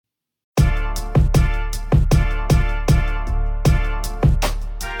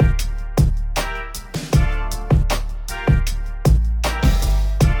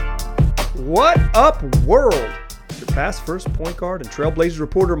up, world? Your past first point guard and Trailblazers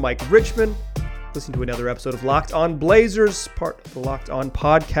reporter Mike Richman. Listen to another episode of Locked On Blazers, part of the Locked On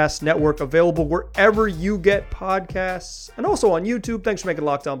Podcast Network, available wherever you get podcasts, and also on YouTube. Thanks for making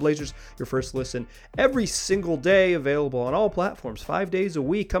Locked On Blazers your first listen every single day, available on all platforms, 5 days a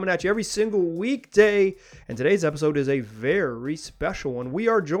week, coming at you every single weekday. And today's episode is a very special one. We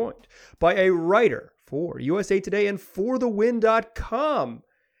are joined by a writer for USA Today and ForTheWin.com,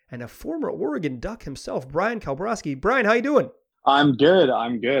 and a former Oregon Duck himself, Brian Kalbrowski. Brian, how you doing? I'm good.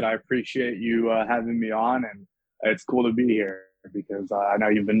 I appreciate you having me on, and it's cool to be here because I know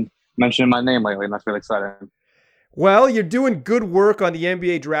you've been mentioning my name lately, and that's really exciting. Well, you're doing good work on the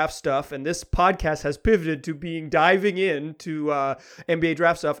NBA draft stuff, and this podcast has pivoted to diving into NBA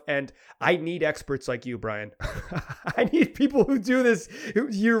draft stuff, and I need experts like you, Brian. I need people who do this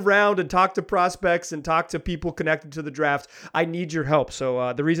year round and talk to prospects and talk to people connected to the draft. I need your help.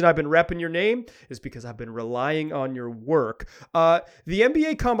 So the reason I've been repping your name is because I've been relying on your work. The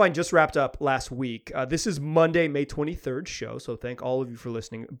NBA Combine just wrapped up last week. This is Monday, May 23rd show, so thank all of you for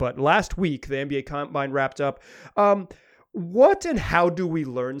listening. But last week, the NBA Combine wrapped up. What and how do we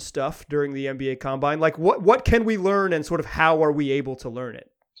learn stuff during the NBA Combine? Like what can we learn, and sort of how are we able to learn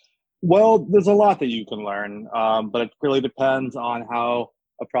it? Well, there's a lot that you can learn, but it really depends on how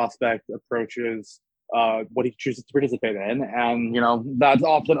a prospect approaches what he chooses to participate in. And, that's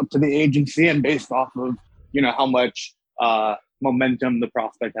often up to the agency and based off of, how much momentum the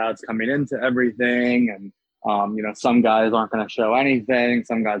prospect has coming into everything. And, some guys aren't going to show anything.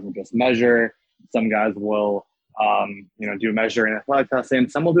 Some guys will just measure. Some guys will do measuring athletic testing.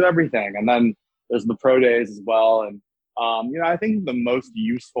 Some will do everything. And then there's the pro days as well. And, I think the most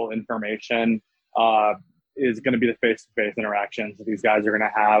useful information is going to be the face-to-face interactions that these guys are going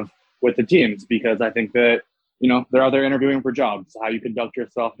to have with the teams, because I think that, they're out there interviewing for jobs. How you conduct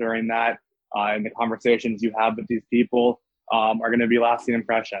yourself during that and the conversations you have with these people are going to be lasting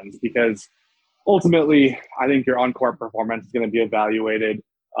impressions, because ultimately I think your on-court performance is going to be evaluated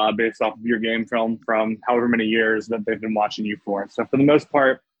based off of your game film from however many years that they've been watching you for. So for the most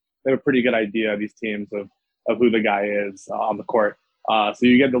part, they have a pretty good idea, these teams, of who the guy is on the court. So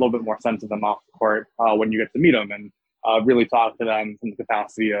you get a little bit more sense of them off the court when you get to meet them and really talk to them from the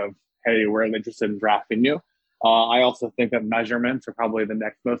capacity of, hey, we're interested in drafting you. I also think that measurements are probably the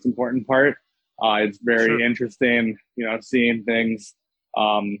next most important part. It's very interesting, seeing things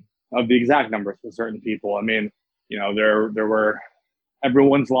of the exact numbers for certain people. I mean, there were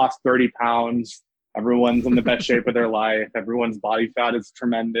everyone's lost 30 pounds. Everyone's in the best shape of their life. Everyone's body fat is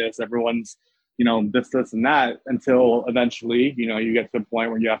tremendous. Everyone's, this and that, until eventually, you get to a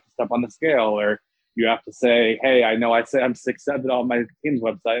point where you have to step on the scale, or you have to say, hey, I know I say I'm 6'7" on my team's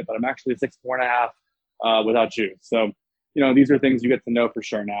website, but I'm actually 6'4.5" without you. So, these are things you get to know for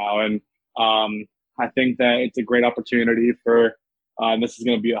sure now. And I think that it's a great opportunity for, this is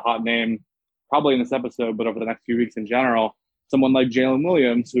going to be a hot name probably in this episode, but over the next few weeks in general, someone like Jalen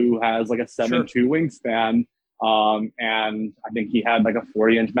Williams, who has like a 7'2" wingspan. And I think he had like a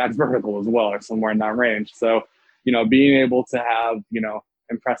 40-inch max vertical as well, or somewhere in that range. So, being able to have,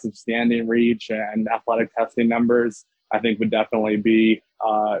 impressive standing reach and athletic testing numbers, I think would definitely be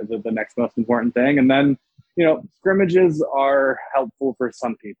the next most important thing. And then, scrimmages are helpful for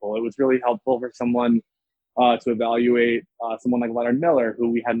some people. It was really helpful for someone to evaluate someone like Leonard Miller,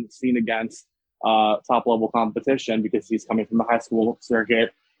 who we hadn't seen against top-level competition because he's coming from the high school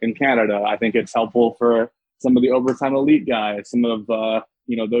circuit in Canada. I think it's helpful for some of the overtime elite guys, some of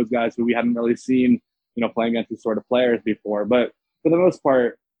those guys who we haven't really seen, playing against these sort of players before. But for the most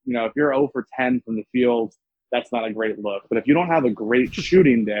part, if you're 0 for 10 from the field, that's not a great look. But if you don't have a great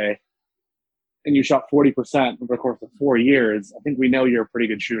shooting day and you shot 40% over the course of 4 years, I think we know you're a pretty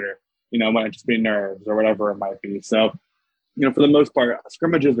good shooter. Might just be nerves or whatever it might be. So, for the most part,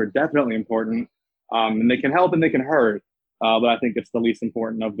 scrimmages are definitely important, and they can help and they can hurt. But I think it's the least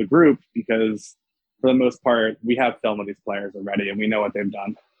important of the group, because for the most part, we have film of these players already and we know what they've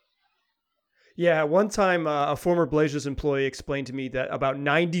done. Yeah, one time a former Blazers employee explained to me that about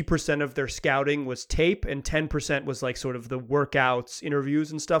 90% of their scouting was tape and 10% was like sort of the workouts,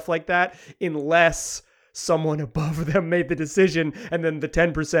 interviews and stuff like that, unless someone above them made the decision, and then the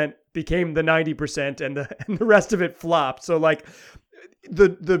 10% became the 90% and the rest of it flopped. So like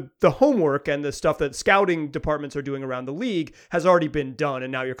the homework and the stuff that scouting departments are doing around the league has already been done,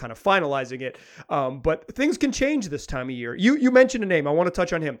 and now you're kind of finalizing it. But things can change this time of year. You mentioned a name. I want to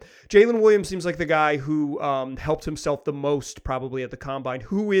touch on him. Jalen Williams seems like the guy who helped himself the most probably at the Combine.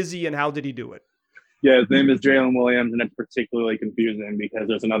 Who is he and how did he do it? Yeah, his name is Jalen Williams, and it's particularly confusing because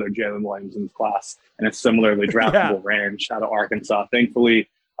there's another Jalen Williams in his class, and it's similarly draftable range out of Arkansas. Thankfully,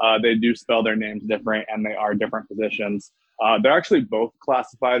 they do spell their names different, and they are different positions. They're actually both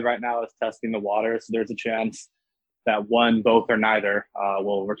classified right now as testing the water, so there's a chance that one, both, or neither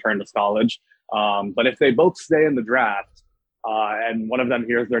will return to college. But if they both stay in the draft, and one of them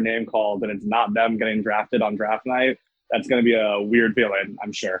hears their name called and it's not them getting drafted on draft night, that's going to be a weird feeling,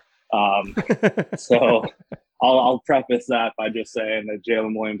 I'm sure. So I'll preface that by just saying that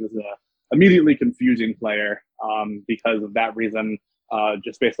Jalen Williams is a immediately confusing player because of that reason,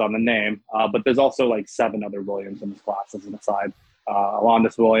 just based on the name. But there's also like 7 other Williams in this class as an aside.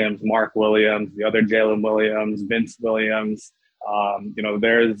 Alondas Williams, Mark Williams, the other Jalen Williams, Vince Williams.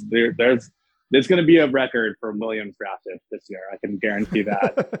 There's going to be a record for Williams drafted this year. I can guarantee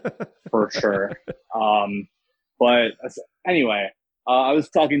that for sure. But anyway, I was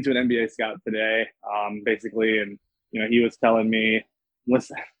talking to an NBA scout today, basically, and he was telling me,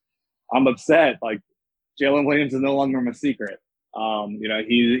 "Listen, I'm upset. Like Jalen Williams is no longer my secret.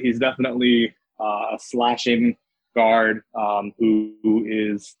 He's definitely a slashing guard who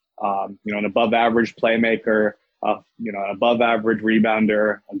is an above average playmaker, an above average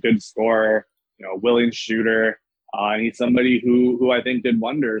rebounder, a good scorer, a willing shooter, and he's somebody who I think did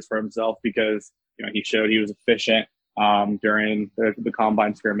wonders for himself because he showed he was efficient during the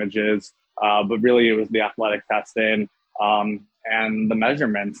combine scrimmages, but really it was the athletic testing and the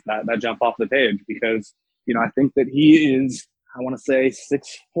measurements that jump off the page because I think that he is, I want to say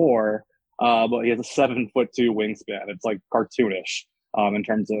 6'4", but he has a 7'2" wingspan. It's like cartoonish in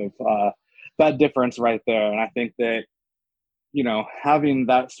terms of that difference right there. And I think that having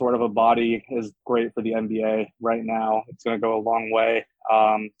that sort of a body is great for the NBA right now. It's going to go a long way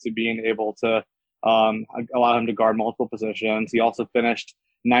to being able to allow him to guard multiple positions. He also finished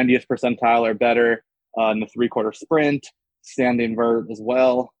 90th percentile or better in the 3-quarter sprint, standing vert as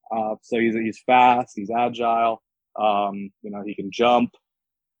well. So he's fast, he's agile. He can jump.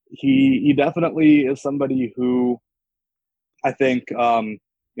 He definitely is somebody who I think I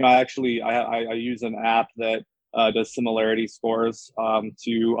use an app that does similarity scores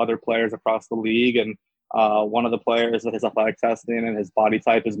to other players across the league, and one of the players that his athletic testing and his body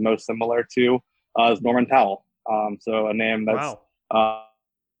type is most similar to is Norman Powell. So a name that's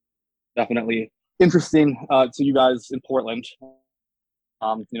definitely interesting to you guys in Portland.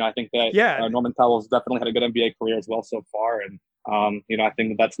 I think that Norman Powell's definitely had a good NBA career as well so far, and I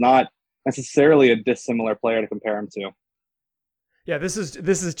think that's not necessarily a dissimilar player to compare him to. Yeah, this is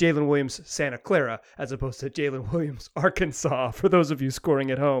Jalen Williams, Santa Clara, as opposed to Jalen Williams, Arkansas. For those of you scoring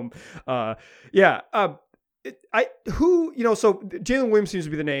at home, so Jalen Williams seems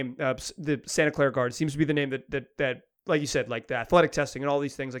to be the name. The Santa Clara guard seems to be the name that like you said, like the athletic testing and all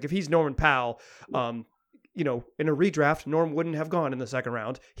these things. Like if he's Norman Powell, in a redraft, Norm wouldn't have gone in the second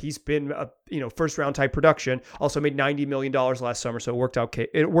round. He's been a first round type production. Also made $90 million last summer, so it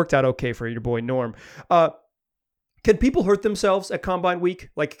worked out okay for your boy Norm. Can people hurt themselves at Combine Week?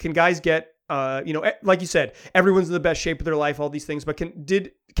 Like, can guys get, like you said, everyone's in the best shape of their life, all these things, but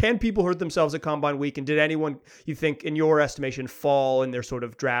can people hurt themselves at Combine Week? And did anyone, you think, in your estimation, fall in their sort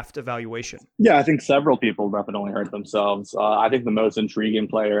of draft evaluation? Yeah, I think several people definitely hurt themselves. I think the most intriguing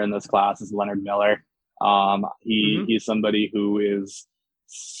player in this class is Leonard Miller. He's somebody who is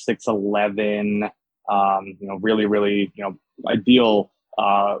 6'11", really, really, ideal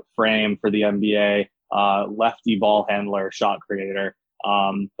frame for the NBA. Lefty ball handler, shot creator.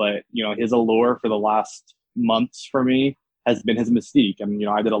 But his allure for the last months for me has been his mystique. I mean,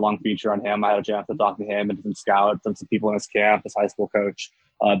 I did a long feature on him. I had a chance to talk to him and some scouts and some people in his camp, his high school coach,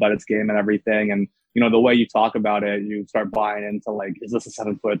 about his game and everything. And, the way you talk about it, you start buying into like, is this a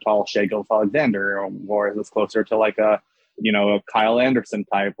 7-foot tall Shai Gilgeous-Alexander, or is this closer to like a Kyle Anderson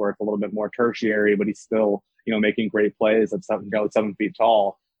type where it's a little bit more tertiary, but he's still, making great plays at 7 feet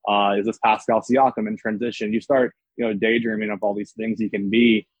tall. Is this Pascal Siakam in transition? You start, daydreaming of all these things he can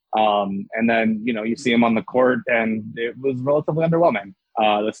be. And then, you see him on the court and it was relatively underwhelming.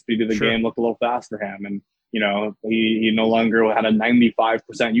 The speed of the game looked a little fast for him. And, he no longer had a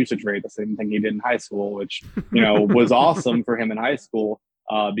 95% usage rate, the same thing he did in high school, which, was awesome for him in high school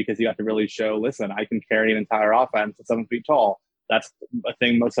because he got to really show, listen, I can carry an entire offense at 7 feet tall. That's a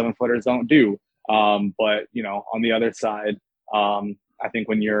thing most 7-footers don't do. But, on the other side, I think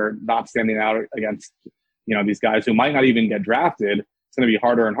when you're not standing out against, these guys who might not even get drafted, it's going to be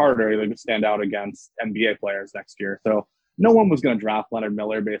harder and harder to stand out against NBA players next year. So no one was going to draft Leonard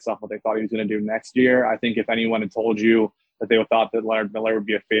Miller based off what they thought he was going to do next year. I think if anyone had told you that they thought that Leonard Miller would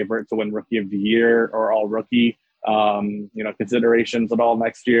be a favorite to win Rookie of the Year or all rookie, considerations at all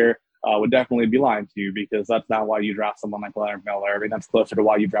next year, would definitely be lying to you, because that's not why you draft someone like Leonard Miller. I mean, that's closer to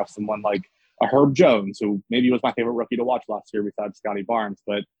why you draft someone like a Herb Jones, who maybe was my favorite rookie to watch last year besides Scotty Barnes.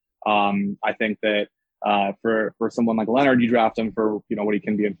 But I think that for someone like Leonard, you draft him for what he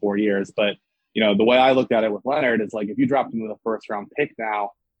can be in 4 years. But the way I looked at it with Leonard is like if you draft him with a first round pick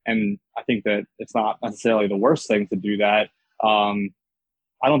now, and I think that it's not necessarily the worst thing to do that.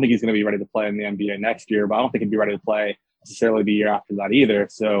 I don't think he's going to be ready to play in the NBA next year, but I don't think he'd be ready to play necessarily the year after that either.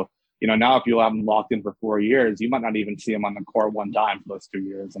 So, now if you have him locked in for 4 years, you might not even see him on the court one time for those 2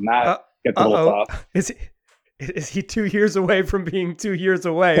 years. And that gets a little tough. Is he 2 years away from being 2 years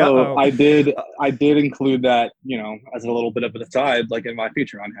away? So I did include that, as a little bit of an aside, like in my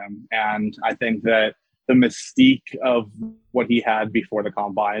feature on him. And I think that the mystique of what he had before the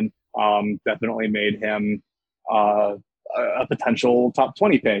combine definitely made him a potential top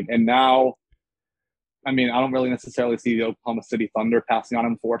 20 pick. And now, I don't really necessarily see the Oklahoma City Thunder passing on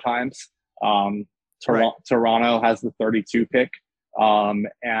him 4 times. Toronto has the 32 pick,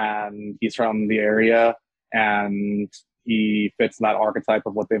 and he's from the area, and he fits that archetype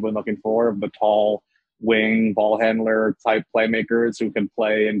of what they've been looking for, of the tall wing ball handler type playmakers who can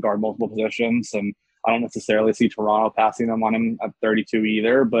play and guard multiple positions. And I don't necessarily see Toronto passing them on him at 32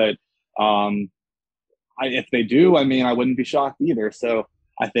 either, but if they do, I wouldn't be shocked either. So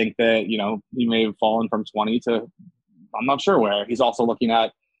I think that, he may have fallen from 20 to, I'm not sure where. He's also looking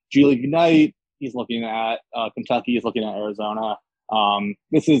at G League Ignite. He's looking at Kentucky. He's looking at Arizona.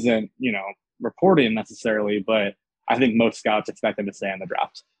 This isn't, reporting necessarily, but I think most scouts expect him to stay in the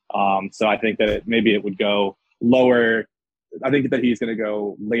draft. So I think that maybe it would go lower. I think that he's going to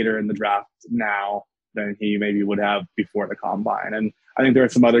go later in the draft now than he maybe would have before the combine. And I think there are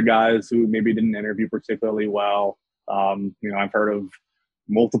some other guys who maybe didn't interview particularly well. I've heard of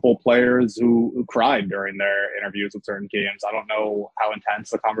multiple players who cried during their interviews with certain teams. I don't know how intense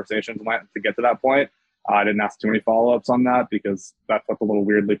the conversations went to get to that point. I didn't ask too many follow-ups on that because that felt a little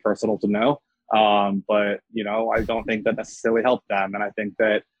weirdly personal to know. But I don't think that necessarily helped them. And I think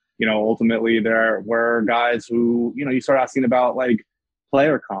that, ultimately there were guys who, you start asking about like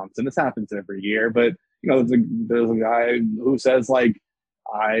player comps, and this happens every year, but there's a guy who says like,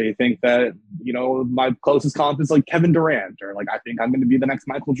 I think that, my closest comp is like Kevin Durant, or like, I think I'm going to be the next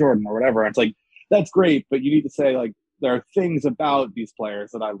Michael Jordan or whatever. It's like, that's great, but you need to say like, there are things about these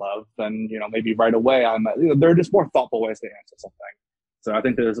players that I love, and, maybe right away there are just more thoughtful ways to answer something. So I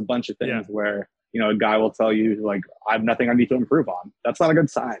think there's a bunch of things where, a guy will tell you like, I have nothing I need to improve on. That's not a good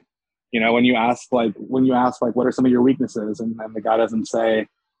sign. When you ask like, what are some of your weaknesses? And then the guy doesn't say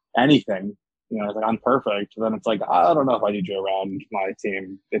anything, it's like, I'm perfect. Then it's like, I don't know if I need you around my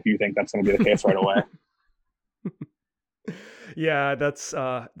team if you think that's going to be the case right away. Yeah, that's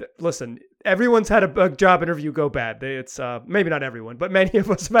listen, everyone's had a job interview go bad. It's maybe not everyone, but many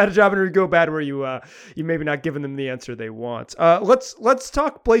of us have had a job interview go bad where you maybe not giving them the answer they want. Let's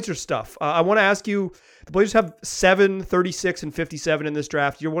talk Blazers stuff. I want to ask you, the Blazers have 7, 36, and 57 in this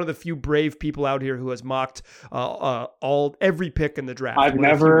draft. You're one of the few brave people out here who has mocked every pick in the draft. I've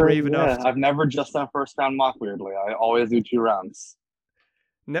never just done first round mock, weirdly. I always do 2 rounds.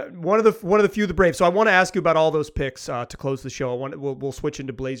 One of the few, the brave. So I want to ask you about all those picks to close the show. We'll switch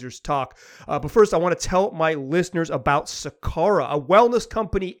into Blazers talk. But first, I want to tell my listeners about Sakara, a wellness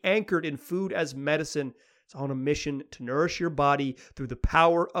company anchored in food as medicine. It's on a mission to nourish your body through the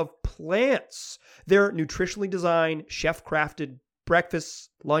power of plants. Their nutritionally designed, chef-crafted breakfasts,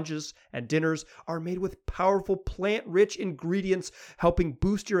 lunches, and dinners are made with powerful plant-rich ingredients, helping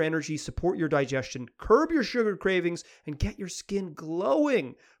boost your energy, support your digestion, curb your sugar cravings, and get your skin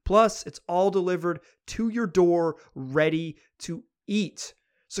glowing. Plus, it's all delivered to your door, ready to eat.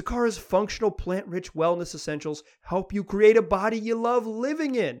 Sakara's functional plant-rich wellness essentials help you create a body you love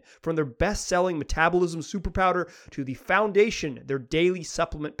living in. From their best-selling Metabolism Super Powder to the Foundation, their daily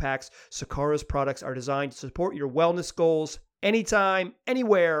supplement packs, Sakara's products are designed to support your wellness goals anytime,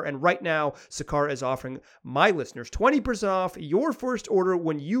 anywhere, and right now, Sakara is offering my listeners 20% off your first order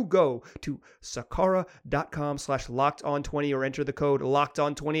when you go to sakara.com/lockedon20 or enter the code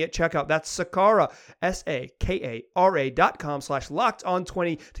lockedon20 at checkout. That's Sakara,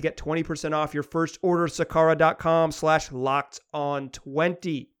 SAKARA.com/lockedon20 to get 20% off your first order.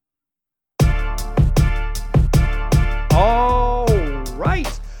 Sakara.com/lockedon20. All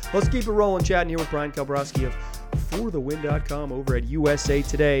right, let's keep it rolling, chatting here with Brian Kalbrowski of ForTheWin.com over at USA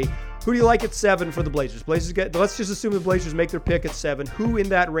Today. Who do you like at 7 for the Blazers? Let's just assume the Blazers make their pick at 7. Who in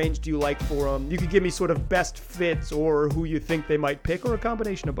that range do you like for them? You could give me sort of best fits or who you think they might pick, or a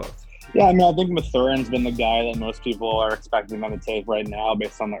combination of both. Yeah, I think Mathurin's been the guy that most people are expecting them to take right now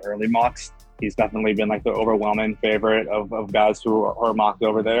based on the early mocks. He's definitely been like the overwhelming favorite of guys who are mocked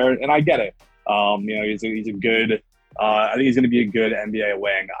over there, and I get it. He's a good. I think he's going to be a good NBA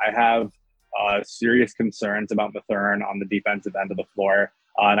wing. I have serious concerns about Mathurin on the defensive end of the floor.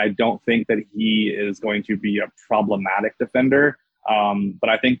 And I don't think that he is going to be a problematic defender. But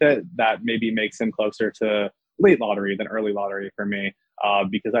I think that maybe makes him closer to late lottery than early lottery for me,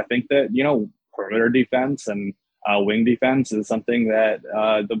 because I think that, perimeter defense and wing defense is something that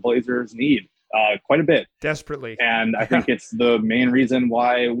the Blazers need quite a bit. Desperately. And I think it's the main reason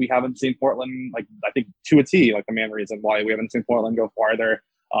why we haven't seen Portland, like, I think to a T, like the main reason why we haven't seen Portland go farther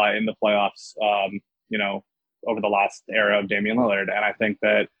in the playoffs, over the last era of Damian Lillard. And I think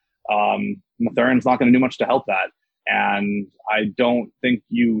that Mathurin's not going to do much to help that. And I don't think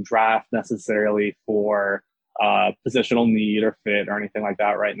you draft necessarily for positional need or fit or anything like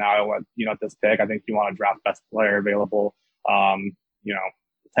that right now. At this pick, I think you want to draft best player available,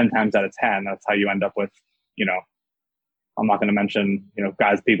 10 times out of 10. That's how you end up with, I'm not going to mention,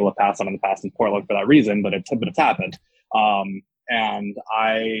 guys people have passed on in the past in Portland for that reason, but it's happened. And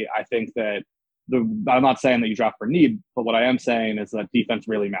I think that I'm not saying that you draft for need, but what I am saying is that defense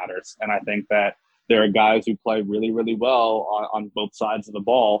really matters. And I think that there are guys who play really, really well on both sides of the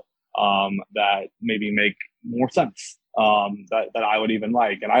ball that maybe make more sense that I would even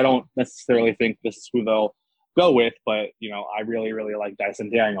like. And I don't necessarily think this is who they'll go with, but, I really, really like Dyson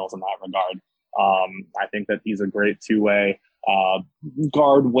Daniels in that regard. I think that he's a great two-way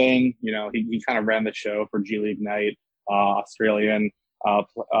guard wing. He kind of ran the show for G League Night, Australian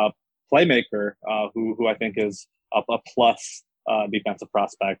playmaker who I think is a plus defensive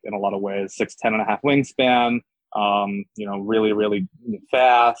prospect in a lot of ways. 6'10" and a half wingspan, really, really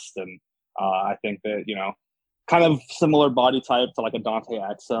fast. And I think that, kind of similar body type to like a Dante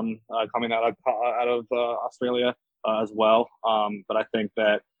Exum coming out of Australia as well. But I think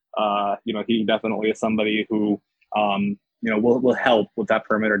that, he definitely is somebody who, will help with that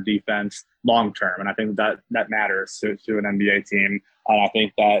perimeter defense long term. And I think that matters to an NBA team. And I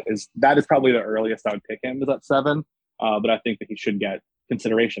think that is probably the earliest I would pick him is at 7. But I think that he should get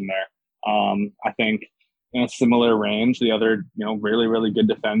consideration there. I think in a similar range, the other, really, really good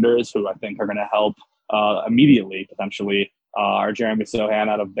defenders who I think are going to help immediately, potentially, are Jeremy Sohan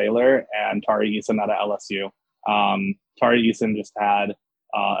out of Baylor and Tari Eason out of LSU. Tari Eason just had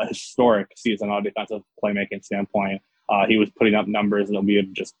a historic season on a defensive playmaking standpoint. He was putting up numbers that we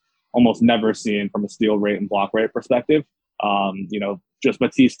have just almost never seen from a steal rate and block rate perspective. Just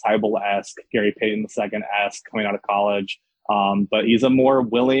Matisse Thybulle-esque, Gary Payton II-esque coming out of college. But he's a more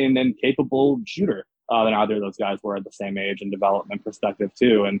willing and capable shooter than either of those guys were at the same age and development perspective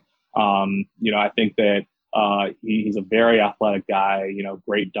too. And, I think that he's a very athletic guy,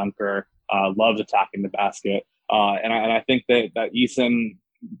 great dunker, loves attacking the basket. And I think that Eason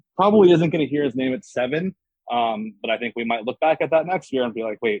probably isn't going to hear his name at 7. But I think we might look back at that next year and be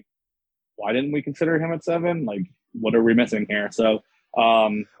like, wait, why didn't we consider him at 7? Like, what are we missing here? So,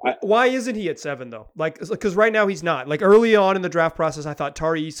 why isn't he at 7 though? Like, because right now he's not. Like early on in the draft process, I thought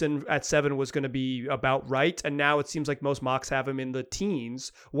Tari Eason at 7 was going to be about right, and now it seems like most mocks have him in the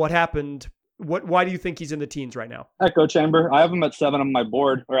teens. What happened? Why do you think he's in the teens right now? Echo chamber. I have him at 7 on my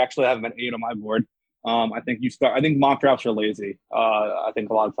board, or actually I have him at 8 on my board. I think mock drafts are lazy. I think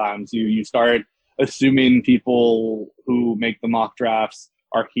a lot of times you start assuming people who make the mock drafts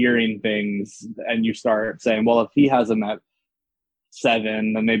are hearing things, and you start saying, well, if he has him at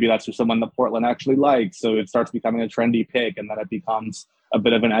 7, then maybe that's just someone that Portland actually likes. So it starts becoming a trendy pick, and then it becomes a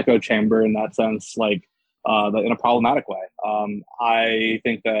bit of an echo chamber in that sense, like in a problematic way. I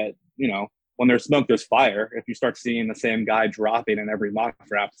think that, when there's smoke, there's fire. If you start seeing the same guy dropping in every mock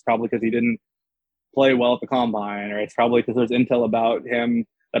draft, it's probably because he didn't play well at the combine, or it's probably because there's intel about him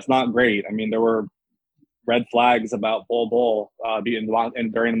that's not great. I mean, there were red flags about Bol during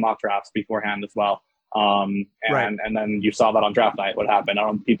the mock drafts beforehand as well. And then you saw that on draft night, what happened. I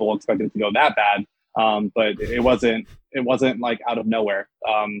don't know, people expected it to go that bad. But it wasn't like out of nowhere.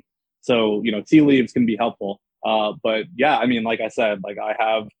 So, tea leaves can be helpful. But yeah, I mean, like I said, like I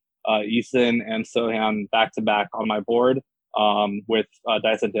have Eason and Sohan back to back on my board, with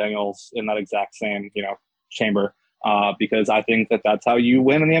Dyson Daniels in that exact same, chamber, because I think that that's how you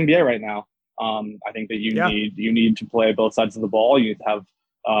win in the NBA right now. I think that you need to play both sides of the ball. You need to have,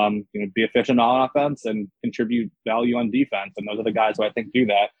 be efficient on offense and contribute value on defense. And those are the guys who I think do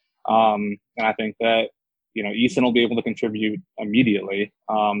that. And I think that, Eason will be able to contribute immediately.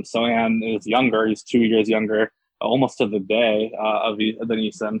 Sohan is younger. He's 2 years younger, almost to the day than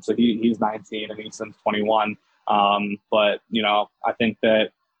Eason. So he's 19 and Eason's 21. But, I think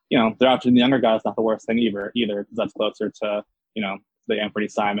that, drafting the younger guy is not the worst thing either, because that's closer to, the Anthony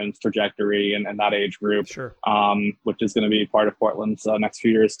Simons trajectory and that age group, sure. Which is going to be part of Portland's next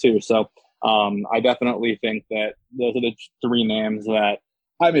few years too. So I definitely think that those are the 3 names that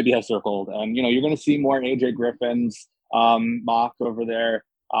I maybe have circled. And, you're going to see more AJ Griffin's mock over there.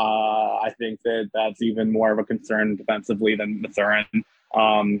 I think that that's even more of a concern defensively than Mathurin.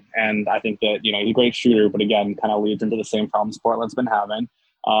 And I think that, he's a great shooter, but again, kind of leads into the same problems Portland's been having.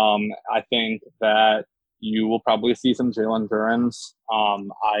 I think that you will probably see some Jalen Duren's. I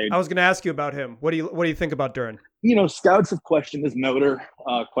was going to ask you about him. What do you think about Duren? Scouts have questioned his motor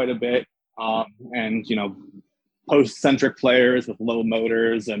quite a bit. And, post-centric players with low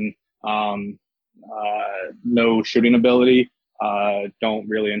motors and no shooting ability don't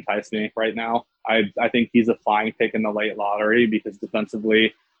really entice me right now. I think he's a fine pick in the late lottery because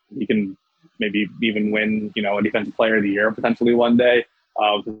defensively he can maybe even win, a defensive player of the year potentially one day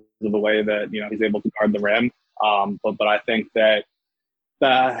because of the way that, he's able to guard the rim. But I think that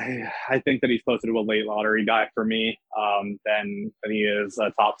he's closer to a late lottery guy for me than he is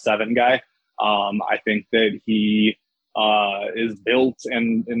a top 7 guy. I think that he is built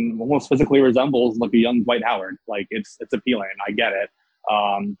and almost physically resembles like a young Dwight Howard. Like it's appealing. I get it.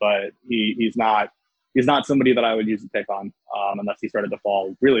 But he's not somebody that I would use to pick on unless he started to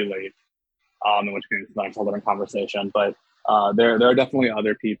fall really late. In which case that's a whole different conversation. But there are definitely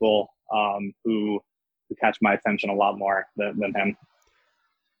other people who catch my attention a lot more than him.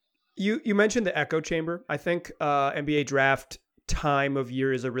 You mentioned the echo chamber. I think NBA draft time of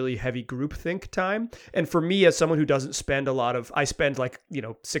year is a really heavy groupthink time. And for me, as someone who doesn't spend I spend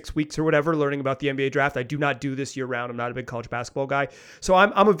 6 weeks or whatever learning about the NBA draft. I do not do this year round. I'm not a big college basketball guy. So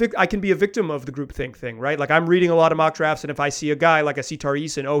I can be a victim of the groupthink thing, right? Like I'm reading a lot of mock drafts, and if I see a guy like I see Tari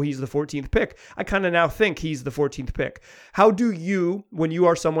Eason, he's the 14th pick, I kind of now think he's the 14th pick. How do you, when you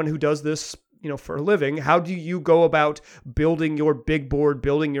are someone who does this, for a living, how do you go about building your big board,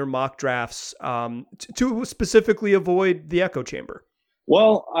 building your mock drafts to specifically avoid the echo chamber?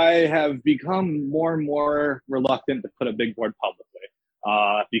 Well, I have become more and more reluctant to put a big board publicly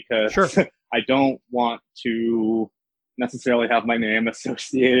because sure. I don't want to necessarily have my name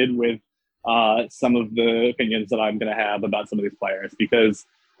associated with some of the opinions that I'm going to have about some of these players because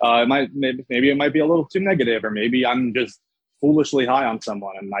maybe it might be a little too negative, or maybe I'm just foolishly high on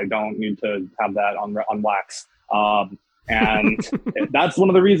someone and I don't need to have that on wax. And that's one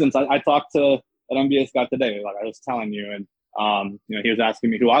of the reasons I talked to an NBA scout today, like I was telling you, and he was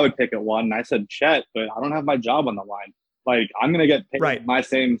asking me who I would pick at 1, and I said Chet, but I don't have my job on the line. Like I'm going to get paid my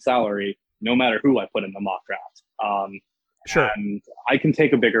same salary no matter who I put in the mock draft. Sure. And I can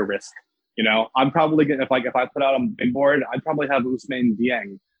take a bigger risk. I'm probably going to, if I put out a big board, I'd probably have Ousmane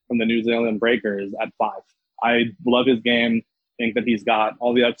Dieng from the New Zealand Breakers at 5. I love his game. Think that he's got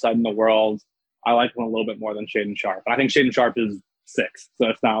all the upside in the world. I like him a little bit more than Shaedon Sharpe. I think Shaedon Sharpe is 6, so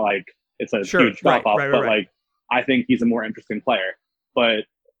it's not like it's a huge drop off. But like, I think he's a more interesting player. But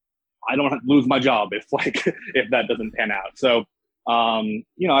I don't lose my job if that doesn't pan out. So,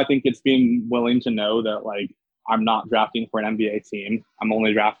 I think it's being willing to know that like I'm not drafting for an NBA team. I'm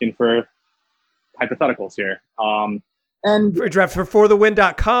only drafting for hypotheticals here. And draft for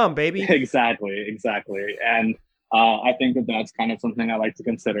forthewin.com, baby. Exactly. And I think that that's kind of something I like to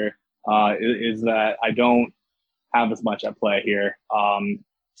consider is that I don't have as much at play here.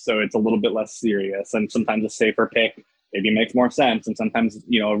 So it's a little bit less serious, and sometimes a safer pick maybe makes more sense. And sometimes, a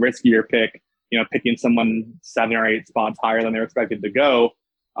riskier pick, picking someone 7 or 8 spots higher than they're expected to go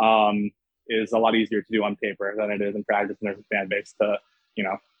is a lot easier to do on paper than it is in practice. And there's a fan base to,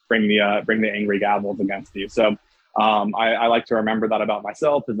 bring the angry gavels against you. So I like to remember that about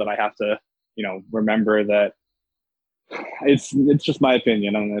myself, is that I have to, remember that it's just my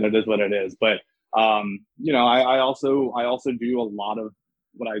opinion and it is what it is. But, I also do a lot of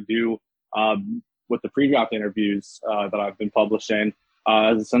what I do with the pre-draft interviews that I've been publishing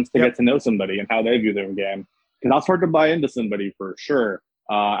as a sense to get to know somebody and how they view their game. Because I'll start to buy into somebody for sure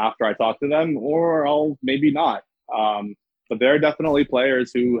after I talk to them, or I'll maybe not. But there are definitely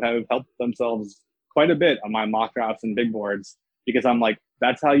players who have helped themselves quite a bit on my mock drafts and big boards, because I'm like,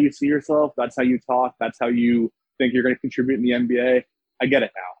 that's how you see yourself. That's how you talk. That's how you think you're going to contribute in the NBA. I get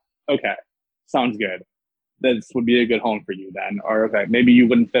it now. Okay. Sounds good. This would be a good home for you then. Or, okay, maybe you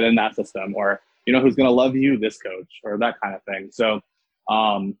wouldn't fit in that system, or, who's going to love you? This coach, or that kind of thing. So,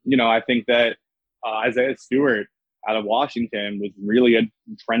 I think that Isaiah Stewart out of Washington was really a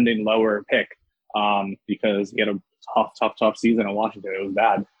trending lower pick because he had a tough season in Washington. It was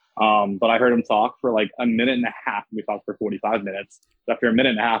bad. But I heard him talk for like a minute and a half. We talked for 45 minutes. After a minute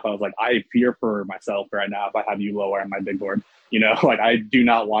and a half, I was like, I fear for myself right now if I have you lower on my big board. Like I do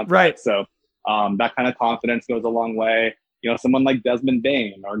not want that. So that kind of confidence goes a long way. Someone like Desmond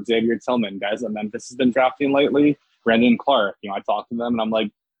Bain or Xavier Tillman, guys that Memphis has been drafting lately, Brandon Clark, I talk to them and I'm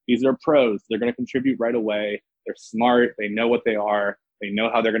like, these are pros. They're going to contribute right away. They're smart. They know what they are. They know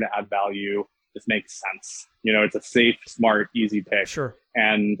how they're going to add value. This makes sense. You know, it's a safe, smart, easy pick. Sure.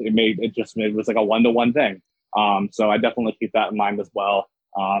 And it was like a 1-to-1 thing. So I definitely keep that in mind as well.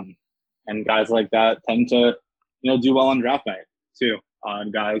 And guys like that tend to, do well on draft night too.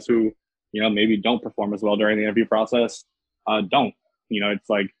 And guys who, maybe don't perform as well during the interview process, don't. It's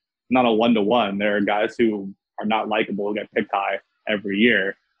like not a 1-to-1. There are guys who are not likable who get picked high every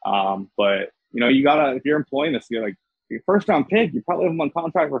year. But you gotta, if you're employing this, you're like, your first round pick, you probably have them on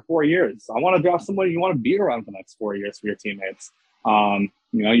contract for 4 years. I want to draft somebody you want to be around for the next 4 years for your teammates.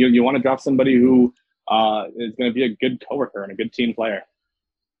 You want to draft somebody who is going to be a good coworker and a good team player.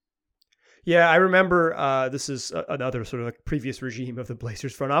 Yeah, I remember this is another sort of like previous regime of the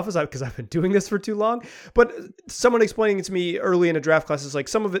Blazers front office because I've been doing this for too long. But someone explaining it to me early in a draft class is like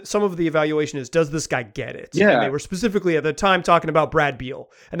some of the evaluation is, does this guy get it? Yeah. And they were specifically at the time talking about Brad Beal.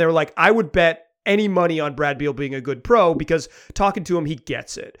 And they were like, I would bet any money on Brad Beal being a good pro because talking to him, he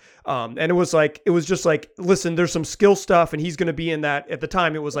gets it. And it was just like, listen, there's some skill stuff and he's going to be in that, at the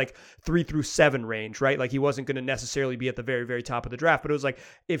time it was like 3 through 7 range, right? Like he wasn't going to necessarily be at the very, very top of the draft, but it was like,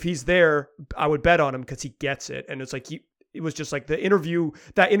 if he's there, I would bet on him because he gets it. And it's like, it was just like the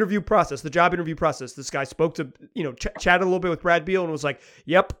job interview process. This guy spoke to, chatted a little bit with Brad Beal and was like,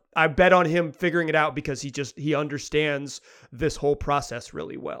 yep, I bet on him figuring it out because he understands this whole process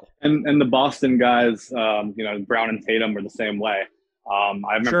really well. And the Boston guys, Brown and Tatum were the same way.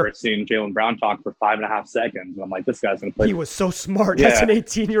 I remember seeing Jaylen Brown talk for 5.5 seconds. And I'm like, this guy's going to play. He was so smart as an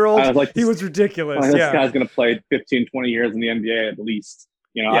 18-year-old. Like, he was ridiculous. This guy's going to play 15, 20 years in the NBA at least.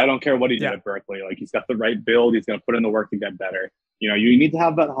 I don't care what he did at Berkeley. Like, he's got the right build. He's going to put in the work to get better. You need to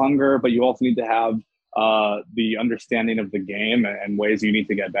have that hunger, but you also need to have the understanding of the game and ways you need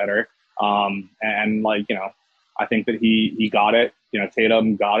to get better. I think that he got it.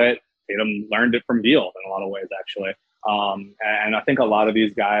 Tatum got it. Tatum learned it from Beal in a lot of ways, actually. And I think a lot of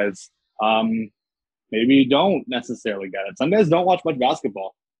these guys maybe don't necessarily get it. Some guys don't watch much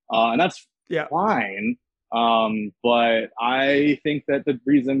basketball, and that's fine. But I think that the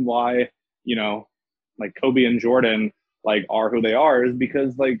reason why, like Kobe and Jordan, like, are who they are is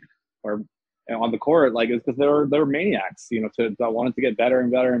because, or on the court, is because they're maniacs, that wanted to get better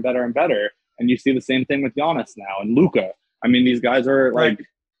and better and better and better. And you see the same thing with Giannis now and Luka. I mean, these guys are like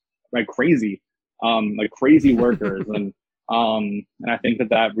crazy, crazy workers. And I think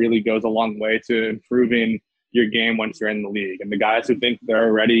that really goes a long way to improving your game once you're in the league. And the guys who think they're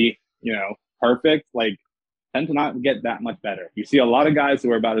already, perfect, tend to not get that much better. You see a lot of guys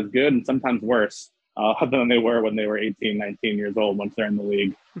who are about as good and sometimes worse than they were when they were 18, 19 years old once they're in the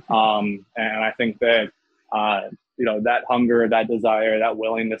league. And I think that, that hunger, that desire, that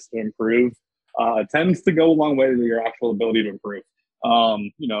willingness to improve tends to go a long way to your actual ability to improve.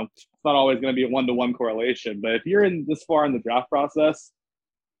 It's not always going to be a 1-to-1 correlation, but if you're in this far in the draft process,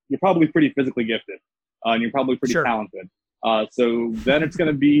 you're probably pretty physically gifted and you're probably pretty talented. So then it's going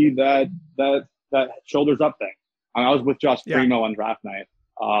to be that shoulders up thing. I was with Josh Primo on draft night,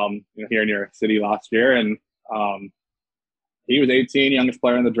 here in New York City last year. And he was 18, youngest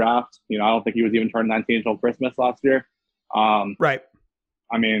player in the draft. I don't think he was even turned 19 until Christmas last year. Right.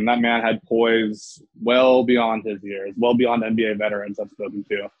 I mean, that man had poise well beyond his years, well beyond NBA veterans I've spoken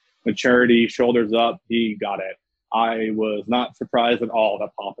to. Maturity, shoulders up, he got it. I was not surprised at all that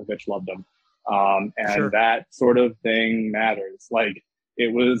Popovich loved him. That sort of thing matters.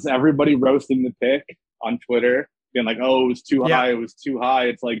 It was everybody roasting the pick on Twitter, being like, oh, it was too high, it was too high.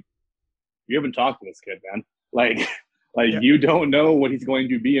 It's like, you haven't talked to this kid, man. You don't know what he's going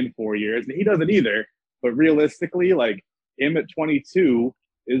to be in 4 years, and he doesn't either. But realistically, him at 22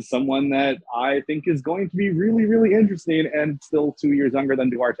 is someone that I think is going to be really, really interesting, and still 2 years younger than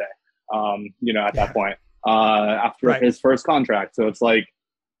Duarte, at that point, after his first contract. So it's like,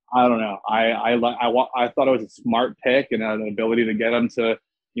 I don't know. I thought it was a smart pick and an ability to get him to,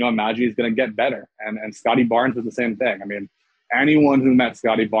 imagine he's going to get better. And Scotty Barnes was the same thing. I mean, anyone who met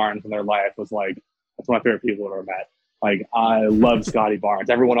Scotty Barnes in their life was like, that's one of my favorite people I've ever met. I love Scotty Barnes.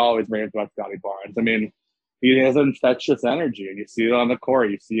 Everyone always raves about Scotty Barnes. I mean, he has an infectious energy, and you see it on the court.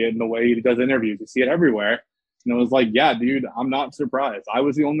 You see it in the way he does interviews. You see it everywhere. And it was like, yeah, dude, I'm not surprised. I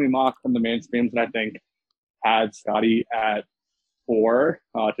was the only mock from the mainstreams that I think had Scotty at 4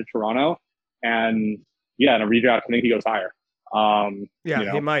 to Toronto. And yeah, in a redraft, I think he goes higher.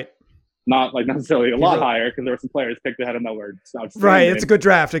 He might. Not necessarily a lot higher, because there were some players picked ahead of him that were outstanding. Right, it's a good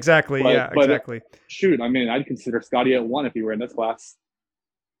draft, exactly. But, exactly. Shoot, I mean, I'd consider Scotty at 1 if he were in this class.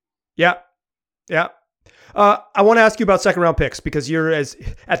 Yeah. I want to ask you about second round picks because you're as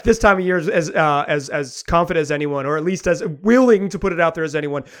at this time of year as confident as anyone, or at least as willing to put it out there as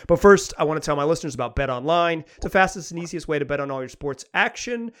anyone. But first, I want to tell my listeners about Bet Online, the fastest and easiest way to bet on all your sports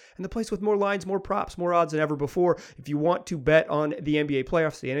action, and the place with more lines, more props, more odds than ever before. If you want to bet on the NBA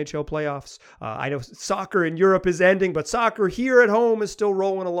playoffs, the NHL playoffs, I know soccer in Europe is ending, but soccer here at home is still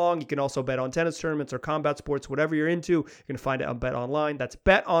rolling along. You can also bet on tennis tournaments or combat sports, whatever you're into. You can find it on Bet Online. That's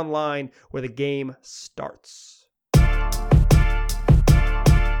Bet Online, where the game starts.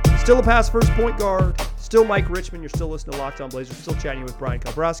 Still a pass first point guard. Still Mike Richman. You're still listening to Locked On Blazers. Still chatting with Brian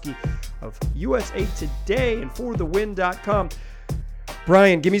Kalbrowski of USA Today and ForTheWin.com.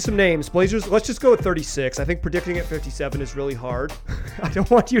 Brian, give me some names. Blazers, let's just go with 36. I think predicting at 57 is really hard. I don't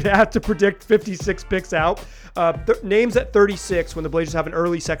want you to have to predict 56 picks out. Names at 36 when the Blazers have an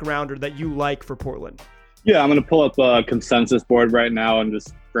early second rounder that you like for Portland. Yeah, I'm going to pull up a consensus board right now and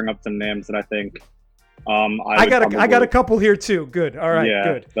just bring up some names that I think I got a couple here too. Good. All right. Yeah,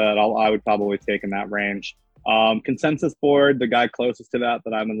 good. That I would probably take in that range. Consensus board, the guy closest to that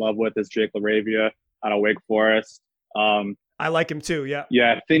I'm in love with is Jake LaRavia out of Wake Forest. I like him too. Yeah.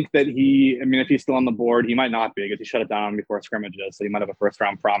 Yeah, I think that if he's still on the board, he might not be because he shut it down before scrimmages, so he might have a first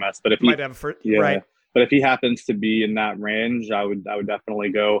round promise. But if he might have a first, right. But if he happens to be in that range, I would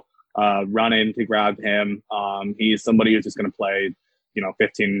definitely go run in to grab him. He's somebody who's just going to play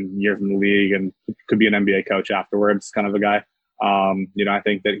 15 years in the league and could be an NBA coach afterwards, kind of a guy. I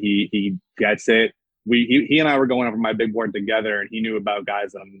think that he gets it. He and I were going over my big board together, and he knew about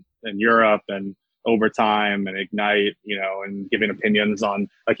guys in Europe and Overtime and Ignite, and giving opinions on,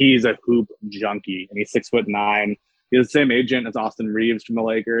 like, he's a hoop junkie, and he's 6'9". He has the same agent as Austin Reeves from the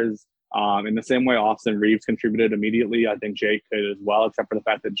Lakers. In the same way Austin Reeves contributed immediately, I think Jake could as well, except for the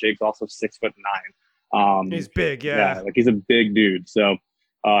fact that Jake's also 6'9". He's big, yeah. Like, he's a big dude. So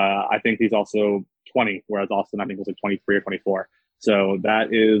I think he's also 20, whereas Austin, I think, was like 23 or 24. So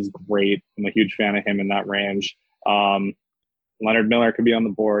that is great. I'm a huge fan of him in that range. Leonard Miller could be on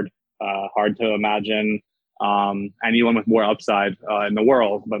the board. Hard to imagine anyone with more upside in the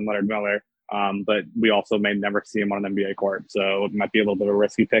world than Leonard Miller. But we also may never see him on an NBA court. So it might be a little bit of a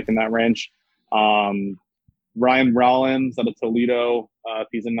risky pick in that range. Ryan Rollins out of Toledo, if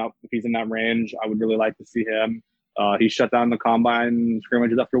he's in that range, I would really like to see him. He shut down the combine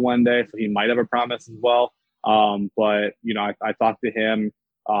scrimmages after one day, so he might have a promise as well. But I talked to him.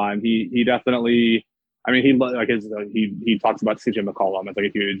 He definitely. He talks about CJ McCollum as like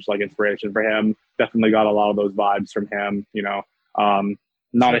a huge inspiration for him. Definitely got a lot of those vibes from him.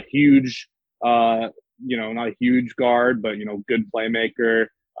 Not a huge guard, but good playmaker,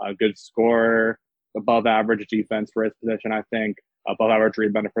 good scorer. Above average defense for his position, I think. Above average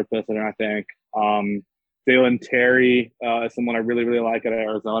rebounder for his position, I think. Dalen Terry is someone I really, really like at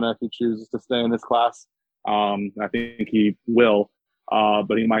Arizona if he chooses to stay in this class. I think he will,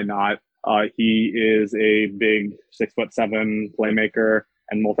 but he might not. He is a big 6'7" playmaker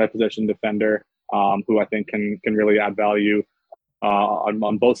and multi-position defender who I think can really add value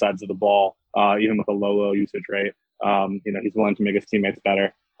on both sides of the ball, even with a low usage rate. He's willing to make his teammates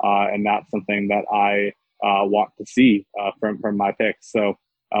better. And that's something that I want to see from my picks. So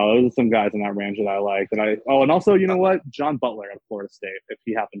those are some guys in that range that I like. And also, you know what? John Butler at Florida State, if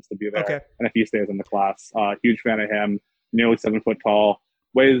he happens to be there, okay. And if he stays in the class, huge fan of him. Nearly 7 foot tall,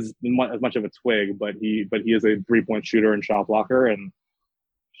 weighs as much of a twig, but he is a 3-point shooter and shot blocker. And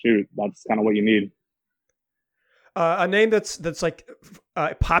shoot, that's kind of what you need. A name that's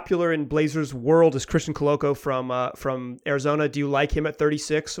popular in Blazers world is Christian Koloko from Arizona. Do you like him at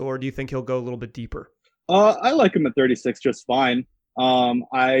 36, or do you think he'll go a little bit deeper? I like him at 36 just fine.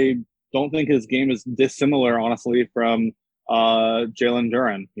 I don't think his game is dissimilar, honestly, from Jalen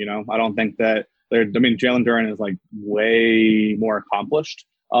Duren. I don't think that Jalen Duren is way more accomplished.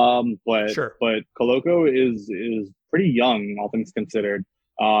 But Koloko is pretty young, all things considered.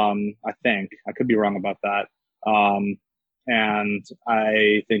 I think I could be wrong about that. And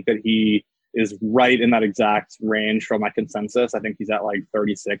I think that he is right in that exact range from my consensus. I think he's at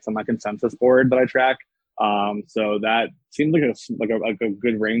 36 on my consensus board that I track. So that seems like a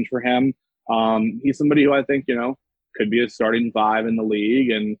good range for him. He's somebody who I think, could be a starting 5 in the league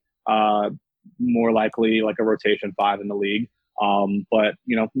and more likely a rotation 5 in the league. But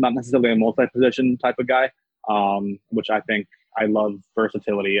not necessarily a multi-position type of guy, which I think I love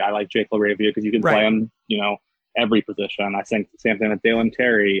versatility. I like Jake LaRavia because you can play him, every position. I think the same thing with Dalen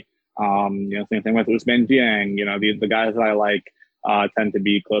Terry. Same thing with Ousmane Dieng. The guys that I like tend to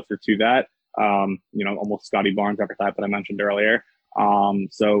be closer to that. Almost Scotty Barnes archetype that I mentioned earlier.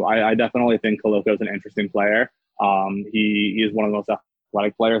 So I definitely think Koloko is an interesting player. He is one of the most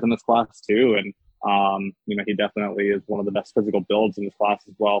athletic players in this class too, and He definitely is one of the best physical builds in this class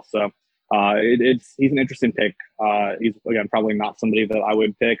as well. So he's an interesting pick. He's, again, probably not somebody that I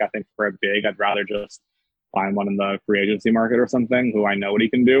would pick. I think for a big, I'd rather just find one in the free agency market or something who I know what he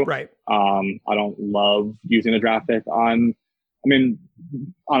can do. Right. I don't love using a draft pick on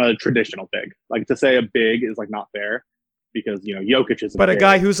a traditional big. Like, to say a big is like not fair because, Jokic is. But a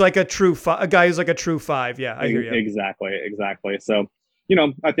guy who's like a true five. Yeah, I hear you. Exactly. So,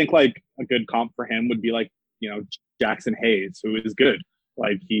 I think like a good comp for him would be like, Jackson Hayes, who is good.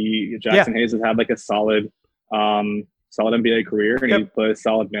 Like Jackson Hayes has had like a solid NBA career, and he plays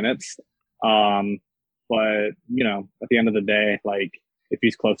solid minutes. But at the end of the day, like, if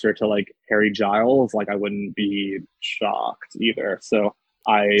he's closer to like Harry Giles, like, I wouldn't be shocked either. So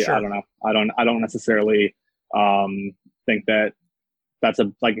I don't know. I don't necessarily think that that's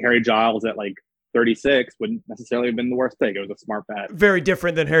like Harry Giles at like 36 wouldn't necessarily have been the worst pick. It was a smart bet. Very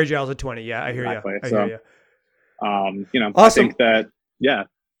different than Harry Giles at 20. Yeah, I hear you. I hear you. Awesome. I think that, yeah.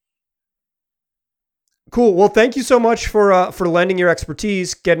 Cool. Well, thank you so much for lending your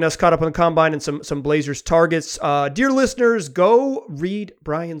expertise, getting us caught up on the combine and some Blazers targets. Dear listeners, go read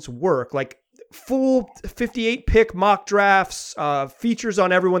Brian's work. Like, full 58 pick mock drafts, features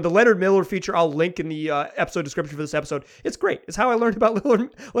on everyone. The Leonard Miller feature I'll link in the episode description for this episode. It's great. It's how I learned about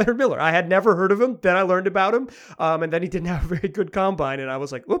Leonard Miller. I had never heard of him. Then I learned about him. And then he didn't have a very good combine. And I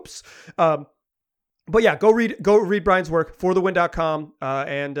was like, oops. But yeah, go read Brian's work, forthewin.com,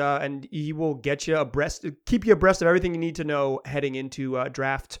 and he will keep you abreast of everything you need to know heading into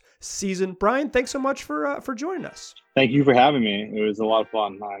draft season. Brian, thanks so much for joining us. Thank you for having me. It was a lot of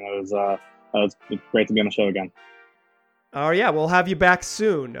fun. It was great to be on the show again. Oh yeah, we'll have you back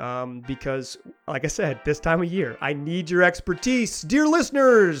soon because, like I said, this time of year, I need your expertise. Dear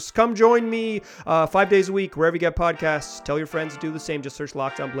listeners, come join me 5 days a week, wherever you get podcasts. Tell your friends to do the same. Just search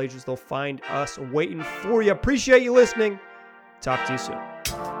Locked On Blazers. They'll find us waiting for you. Appreciate you listening. Talk to you soon.